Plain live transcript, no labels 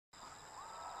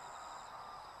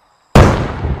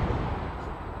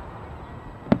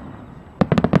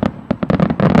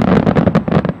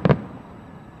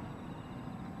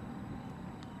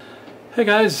Hey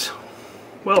guys,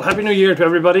 well, Happy New Year to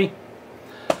everybody.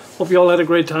 Hope you all had a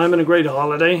great time and a great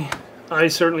holiday. I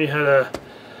certainly had a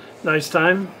nice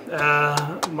time.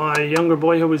 My younger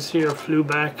boy who was here flew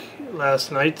back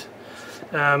last night,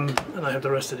 and I have the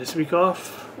rest of this week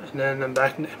off, and then I'm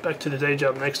back to the day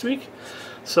job next week.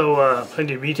 So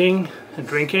plenty of eating and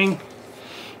drinking,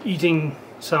 eating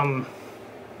some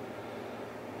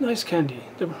nice candy,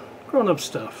 the grown-up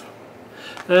stuff.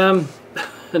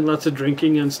 And lots of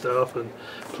drinking and stuff, and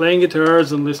playing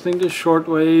guitars and listening to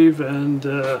shortwave, and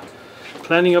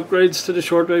planning upgrades to the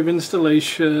shortwave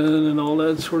installation and all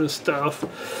that sort of stuff.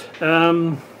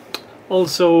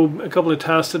 Also, a couple of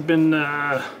tasks had been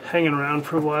hanging around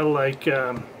for a while, like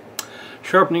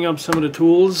sharpening up some of the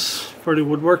tools for the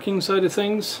woodworking side of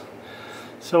things.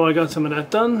 So I got some of that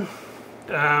done.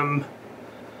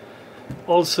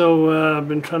 Also, I've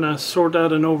been trying to sort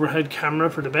out an overhead camera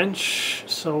for the bench,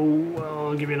 so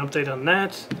I'll give you an update on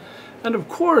that. And of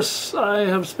course, I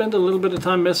have spent a little bit of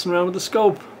time messing around with the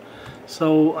scope,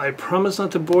 so I promise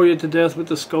not to bore you to death with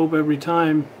the scope every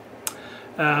time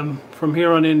from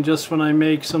here on in, just when I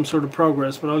make some sort of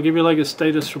progress. But I'll give you like a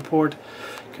status report,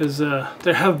 because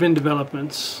there have been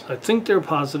developments. I think they're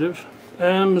positive.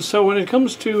 So when it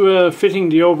comes to fitting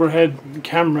the overhead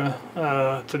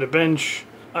camera to the bench,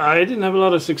 I didn't have a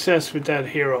lot of success with that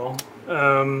Hero.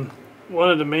 One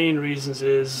of the main reasons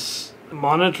is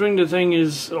monitoring the thing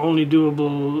is only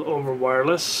doable over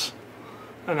wireless,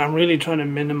 and I'm really trying to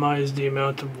minimize the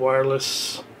amount of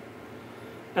wireless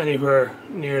anywhere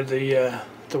near the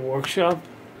workshop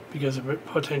because of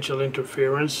potential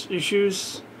interference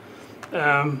issues.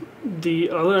 The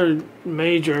other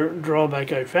major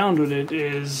drawback I found with it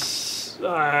is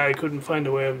I couldn't find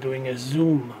a way of doing a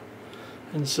zoom.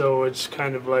 And so it's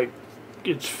kind of like,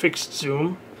 it's fixed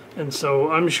zoom. And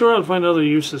so I'm sure I'll find other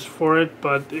uses for it,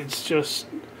 but it's just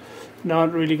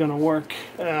not really going to work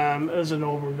as an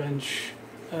overbench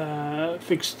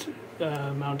fixed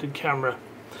mounted camera.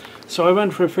 So I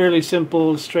went for a fairly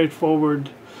simple, straightforward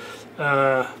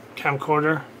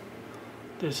camcorder.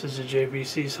 This is a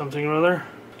JVC something or other.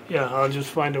 Yeah, I'll just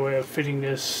find a way of fitting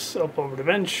this up over the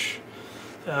bench,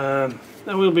 and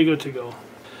we'll be good to go.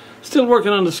 Still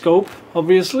working on the scope,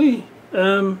 obviously,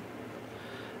 and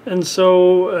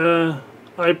so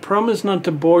I promise not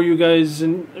to bore you guys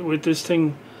with this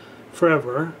thing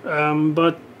forever,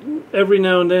 but every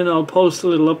now and then I'll post a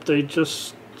little update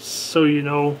just so you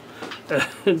know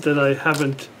that I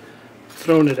haven't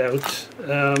thrown it out.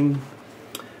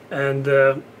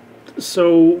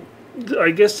 So I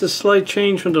guess the slight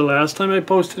change from the last time I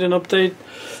posted an update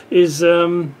is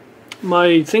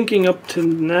my thinking up to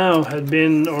now had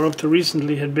been, or up to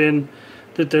recently had been,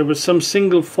 that there was some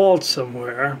single fault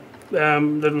somewhere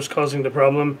that was causing the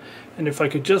problem, and if I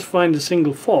could just find a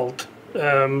single fault,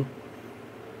 all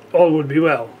would be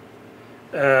well.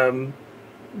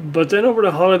 But then over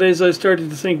the holidays I started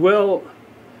to think, well,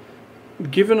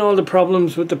 given all the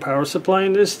problems with the power supply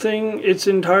in this thing, it's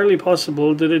entirely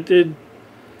possible that it did,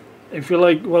 if you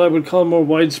like, what I would call more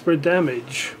widespread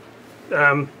damage.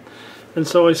 And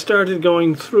so I started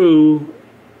going through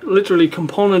literally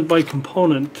component by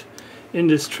component in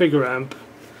this trigger amp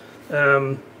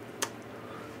to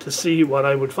see what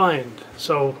I would find.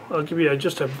 So I'll give you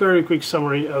just a very quick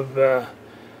summary of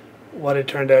what it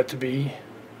turned out to be.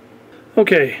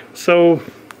 Okay, so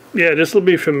yeah, this will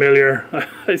be familiar,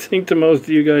 I think, to most of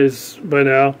you guys by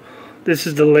now. This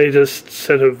is the latest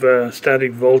set of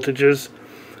static voltages.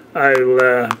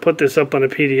 I'll put this up on a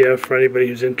PDF for anybody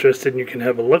who's interested, and you can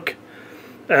have a look.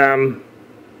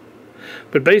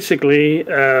 But basically,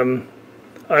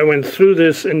 I went through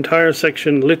this entire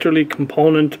section literally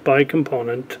component by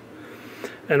component,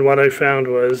 and what I found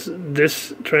was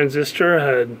this transistor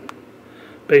had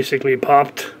basically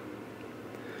popped.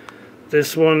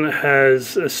 This one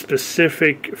has a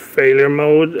specific failure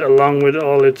mode along with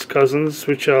all its cousins,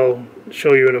 which I'll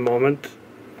show you in a moment.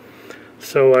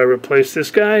 So I replaced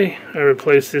this guy, I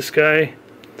replaced this guy.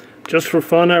 Just for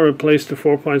fun, I replaced the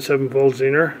 4.7 volt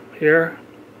Zener here.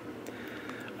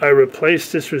 I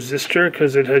replaced this resistor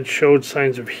because it had showed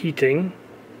signs of heating.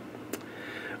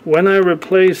 When I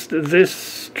replaced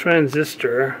this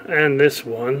transistor and this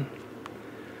one,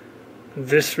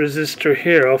 this resistor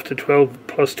here off to 12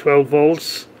 plus 12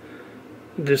 volts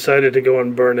decided to go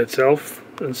and burn itself,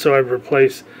 and so I've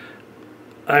replaced,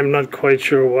 I'm not quite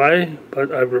sure why,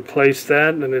 but I've replaced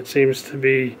that and it seems to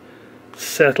be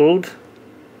settled.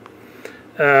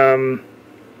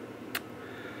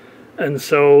 And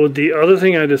so the other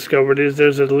thing I discovered is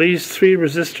there's at least 3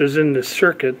 resistors in this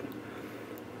circuit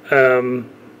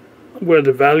where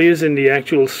the values in the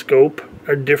actual scope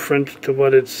are different to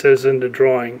what it says in the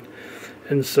drawing.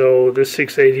 and so this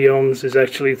 680 ohms is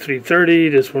actually 330,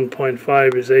 this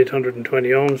 1.5 is 820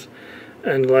 ohms,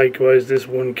 and likewise this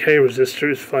 1K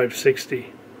resistor is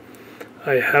 560.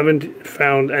 I haven't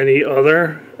found any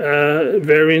other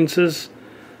variances.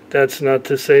 That's not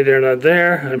to say they're not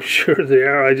there. I'm sure they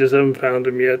are. I just haven't found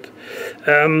them yet.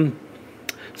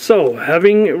 So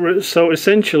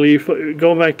essentially, if we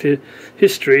go back to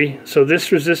history, so this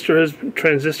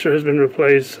transistor has been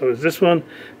replaced. So is this one,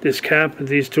 this cap,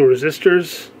 these two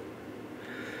resistors.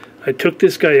 I took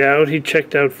this guy out. He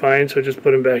checked out fine, so I just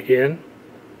put him back in.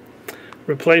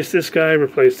 Replace this guy, and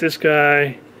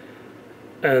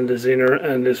the Zener,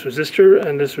 and this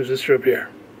resistor up here.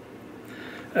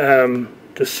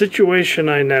 The situation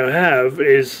I now have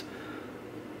is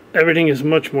everything is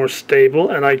much more stable,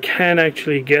 and I can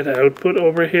actually get output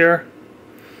over here.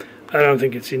 I don't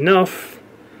think it's enough,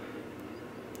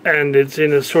 and it's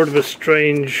in a sort of a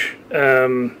strange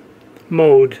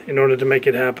mode in order to make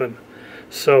it happen.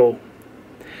 So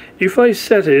if I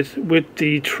set it with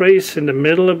the trace in the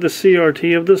middle of the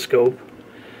CRT of the scope,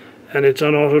 and it's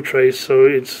on auto trace, so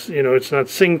it's, you know, it's not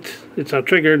synced, it's not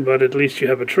triggered, but at least you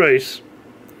have a trace.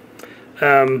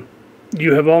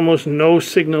 You have almost no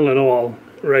signal at all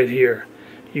right here.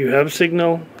 You have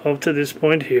signal up to this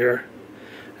point here,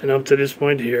 and up to this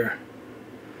point here,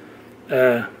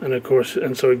 and of course,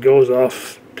 and so it goes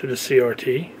off to the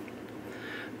CRT.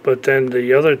 But then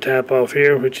the other tap off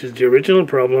here, which is the original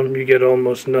problem, you get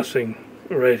almost nothing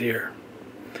right here.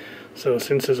 So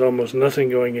since there's almost nothing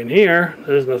going in here,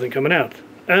 there's nothing coming out.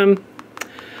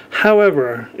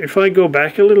 However, if I go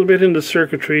back a little bit in the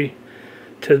circuitry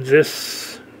to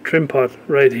this trim pot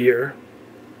right here,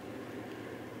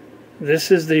 this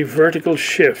is the vertical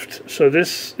shift. So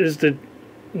this is the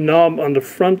knob on the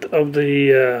front of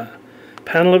the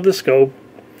panel of the scope,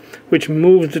 which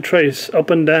moves the trace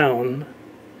up and down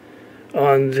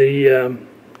on the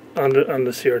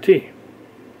CRT.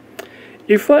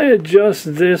 If I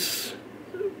adjust this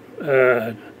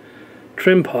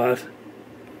trim pot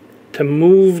to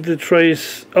move the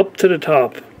trace up to the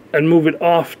top and move it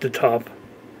off the top,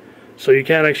 so you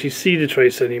can't actually see the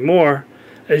trace anymore,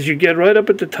 as you get right up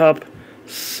at the top,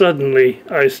 suddenly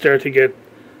I start to get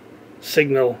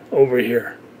signal over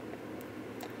here.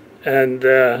 And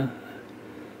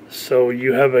so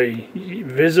you have a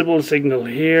visible signal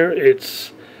here.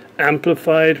 It's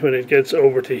amplified when it gets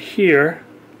over to here,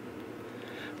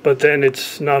 but then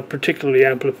it's not particularly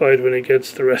amplified when it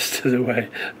gets the rest of the way.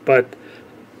 But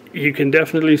you can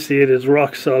definitely see it is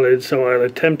rock solid, so I'll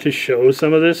attempt to show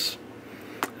some of this,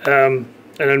 and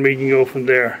then we can go from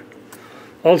there.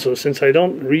 Also, since I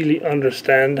don't really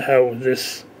understand how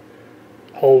this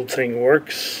whole thing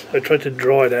works, I tried to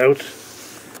draw it out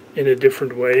in a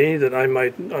different way that I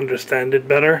might understand it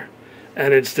better,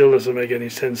 and it still doesn't make any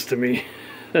sense to me.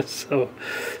 So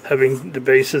having the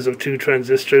bases of two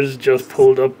transistors just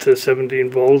pulled up to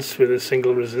 17 volts with a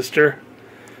single resistor,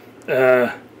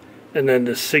 and then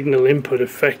the signal input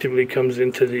effectively comes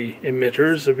into the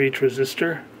emitters of each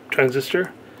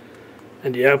transistor,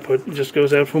 and the output just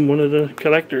goes out from one of the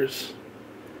collectors.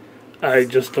 I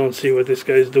just don't see what this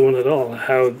guy's doing at all.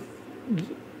 How,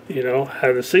 you know,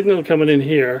 how the signal coming in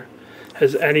here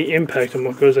has any impact on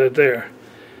what goes out there.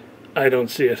 I don't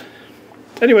see it.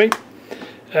 Anyway,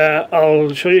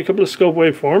 I'll show you a couple of scope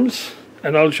waveforms,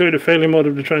 and I'll show you the failure mode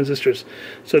of the transistors.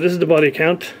 So this is the body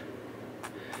count.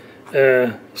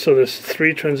 So there's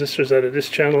 3 transistors out of this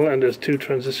channel, and there's 2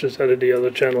 transistors out of the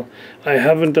other channel. I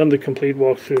haven't done the complete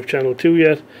walkthrough of channel 2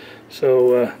 yet,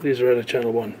 so these are out of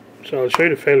channel 1. So I'll show you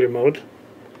the failure mode.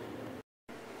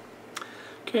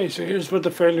 Okay, so here's what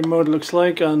the failure mode looks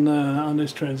like on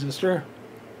this transistor.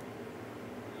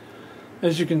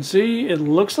 As you can see, it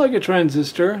looks like a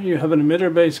transistor. You have an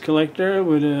emitter-based collector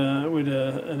with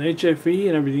an HFE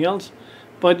and everything else,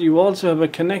 but you also have a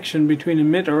connection between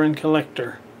emitter and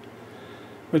collector,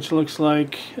 which looks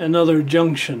like another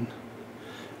junction.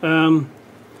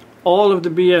 All of the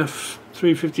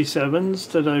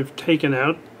BF357s that I've taken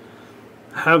out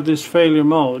have this failure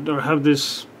mode, or have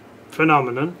this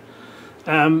phenomenon.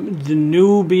 The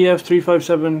new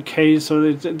BF357Ks,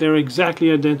 so they're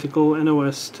exactly identical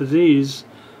NOS to these,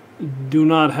 do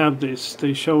not have this.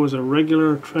 They show as a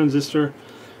regular transistor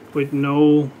with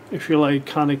no, if you like,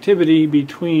 connectivity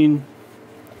between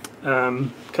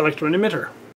collector and emitter.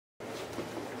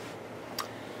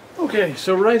 Okay,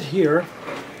 so right here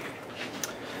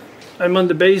I'm on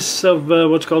the base of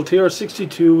what's called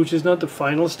TR62, which is not the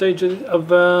final stage of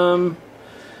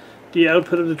the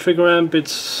output of the trigger amp.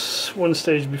 It's one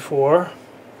stage before.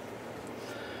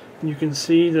 And you can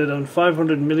see that on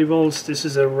 500 millivolts, this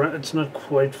is it's not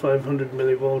quite 500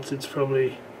 millivolts, it's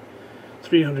probably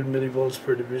 300 millivolts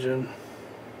per division.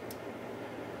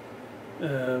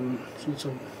 So it's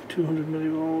on 200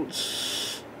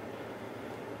 millivolts.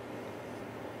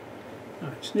 Oh,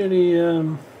 it's nearly,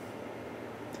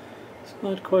 it's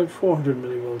not quite 400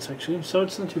 millivolts actually, so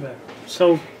it's not too bad.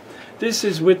 So this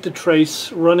is with the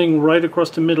trace running right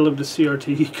across the middle of the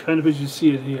CRT, kind of as you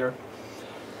see it here.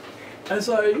 As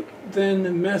I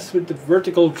then mess with the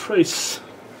vertical trace,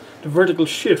 the vertical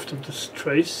shift of this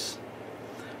trace,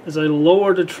 as I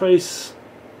lower the trace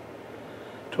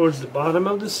towards the bottom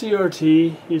of the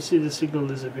CRT, you see the signal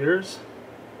disappears.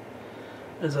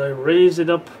 As I raise it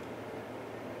up,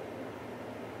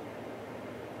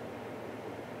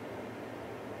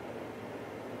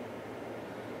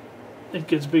 it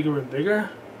gets bigger and bigger.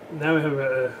 Now we have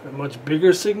a much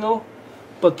bigger signal,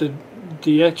 but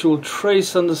the actual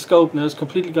trace on the scope now has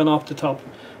completely gone off the top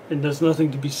and there's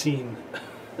nothing to be seen.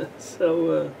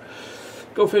 So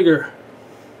go figure.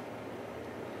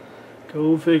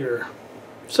 Go figure.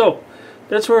 So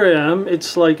that's where I am.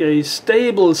 It's like a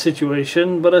stable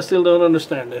situation, but I still don't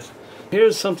understand it.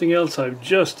 Here's something else I've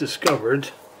just discovered.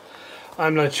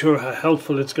 I'm not sure how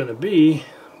helpful it's going to be,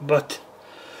 but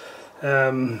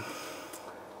this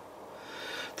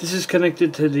is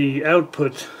connected to the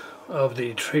output of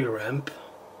the trigger amp,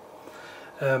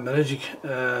 and as you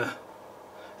at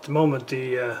the moment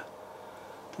the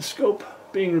scope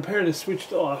being repaired is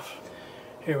switched off.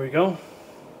 Here we go.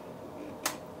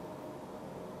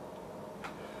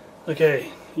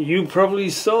 Okay, you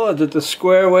probably saw that the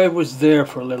square wave was there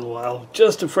for a little while,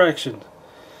 just a fraction.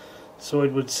 So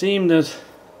it would seem that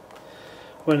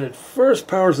when it first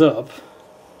powers up,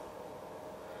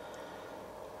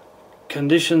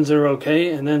 conditions are okay,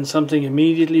 and then something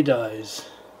immediately dies.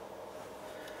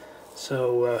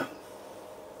 So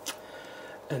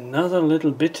another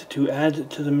little bit to add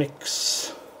to the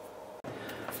mix.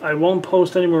 I won't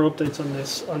post any more updates on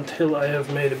this until I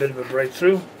have made a bit of a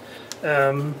breakthrough.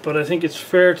 But I think it's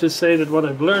fair to say that what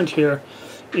I've learned here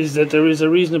is that there is a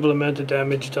reasonable amount of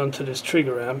damage done to this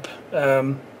trigger amp.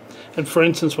 And for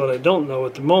instance, what I don't know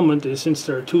at the moment is, since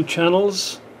there are two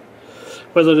channels,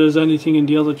 whether there's anything in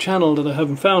the other channel that I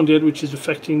haven't found yet which is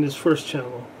affecting this first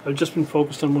channel. I've just been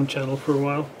focused on one channel for a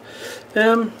while.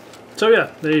 So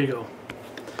yeah, there you go.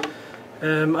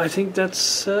 I think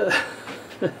that's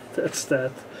that's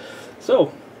that.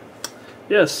 So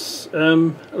yes,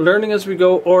 learning as we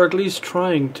go, or at least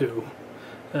trying to.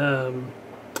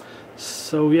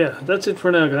 So yeah, that's it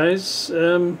for now, guys.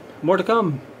 More to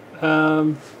come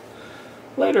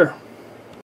later.